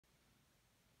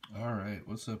Alright,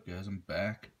 what's up guys? I'm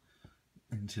back.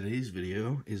 And today's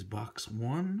video is box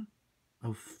 1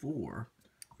 of 4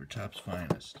 for Topps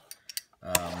Finest.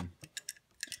 I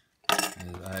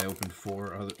opened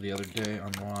 4 the other day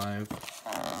on live.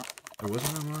 Or was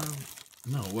it on live?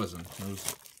 No, it wasn't. It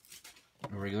was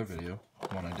a regular video,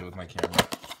 one I did with my camera.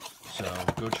 So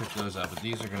go check those out. But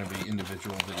these are going to be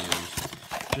individual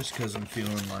videos just because I'm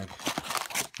feeling like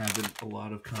having a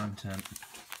lot of content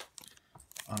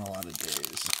on a lot of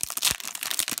days.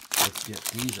 Let's get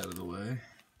these out of the way.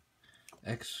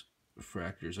 X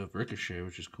fractors of Ricochet,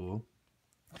 which is cool.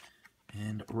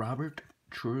 And Robert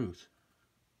Truth,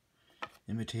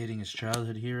 imitating his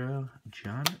childhood hero,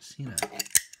 John Cena.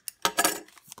 Gotta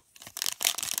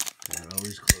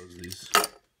always close these.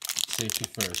 Safety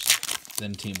first,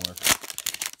 then teamwork.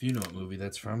 If you know what movie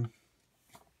that's from,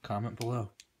 comment below.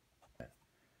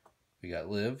 We got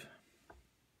Liv,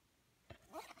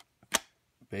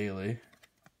 Bailey,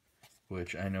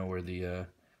 which I know where the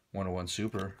 101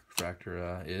 Super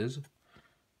Fractor is.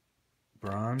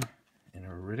 Braun, and a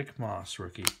Riddick Moss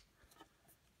rookie.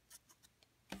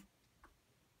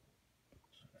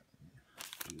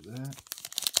 Do that.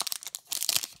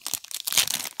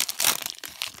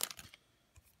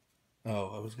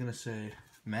 Oh, I was gonna say,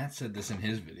 Matt said this in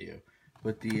his video,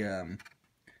 but the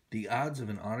odds of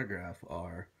an autograph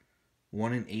are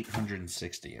 1 in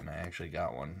 860, and I actually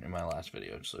got one in my last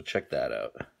video, so check that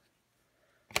out.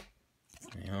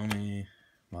 Naomi,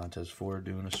 Montez Ford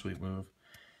doing a sweet move,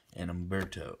 and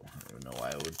Umberto. I don't know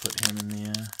why I would put him in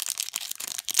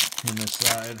this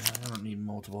side. I don't need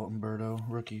multiple Umberto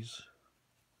rookies.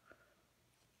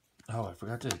 Oh, I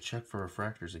forgot to check for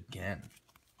refractors again.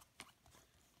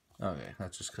 Okay,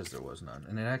 that's just because there was none.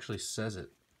 And it actually says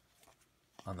it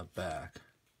on the back,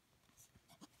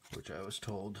 which I was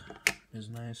told is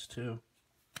nice too.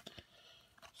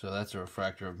 So that's a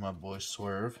refractor of my boy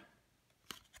Swerve.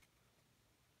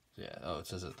 Yeah, oh, it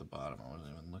says at the bottom. I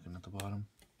wasn't even looking at the bottom.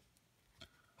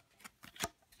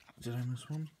 Did I miss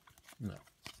one? No.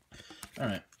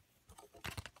 Alright.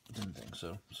 Didn't think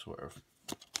so. Swerve.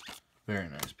 Very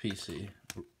nice. PC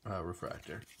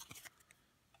refractor.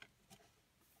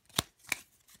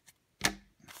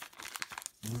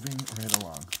 Moving right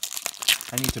along.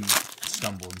 I need to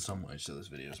stumble in some way so this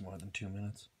video is more than 2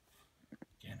 minutes.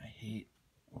 Again, I hate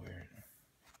where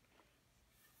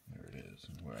it is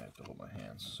and where I have to hold my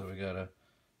hands. So we got a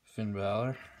Finn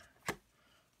Balor,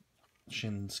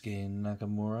 Shinsuke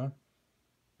Nakamura,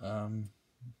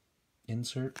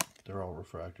 insert. They're all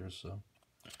refractors, so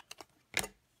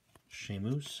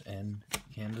Sheamus and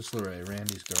Candice LeRae,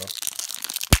 Randy's girl.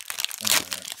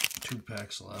 2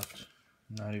 packs left.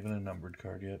 Not even a numbered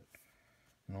card yet.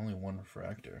 And only 1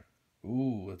 refractor.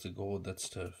 Ooh, it's a gold. That's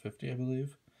to 50, I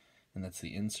believe. And that's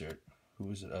the insert.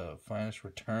 Who is it? Finest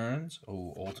Returns.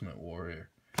 Oh, Ultimate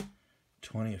Warrior.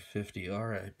 20 of 50.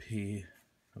 R.I.P.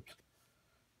 Oops.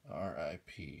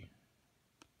 R.I.P.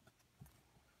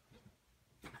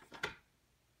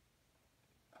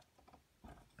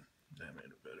 That made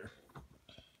it better.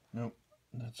 Nope.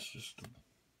 That's just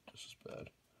as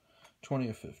bad. 20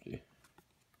 of 50.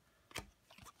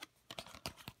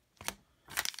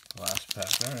 Last pack.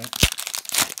 Alright.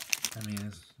 I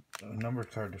mean, a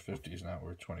numbered card to 50 is not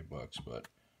worth 20 bucks, but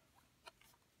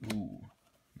ooh,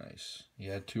 nice.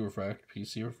 You had 2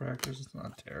 PC refractors. It's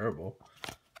not terrible.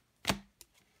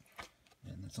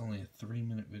 And it's only a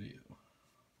 3-minute video,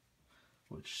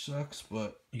 which sucks,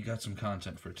 but you got some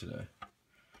content for today.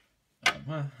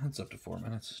 Well, that's up to 4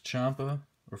 minutes. Ciampa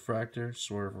refractor,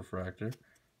 Swerve refractor,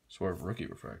 Swerve rookie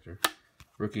refractor.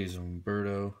 Rookies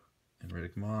Umberto and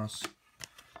Riddick Moss.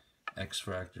 X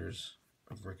fractors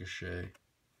of Ricochet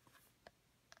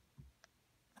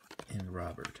and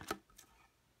Robert.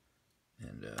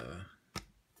 And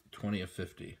 20 of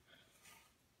 50.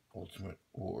 Ultimate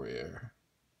Warrior.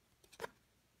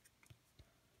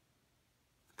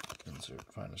 Insert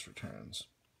Finest Returns.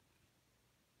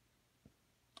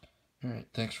 Alright,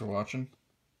 thanks for watching.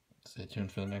 Stay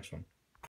tuned for the next one.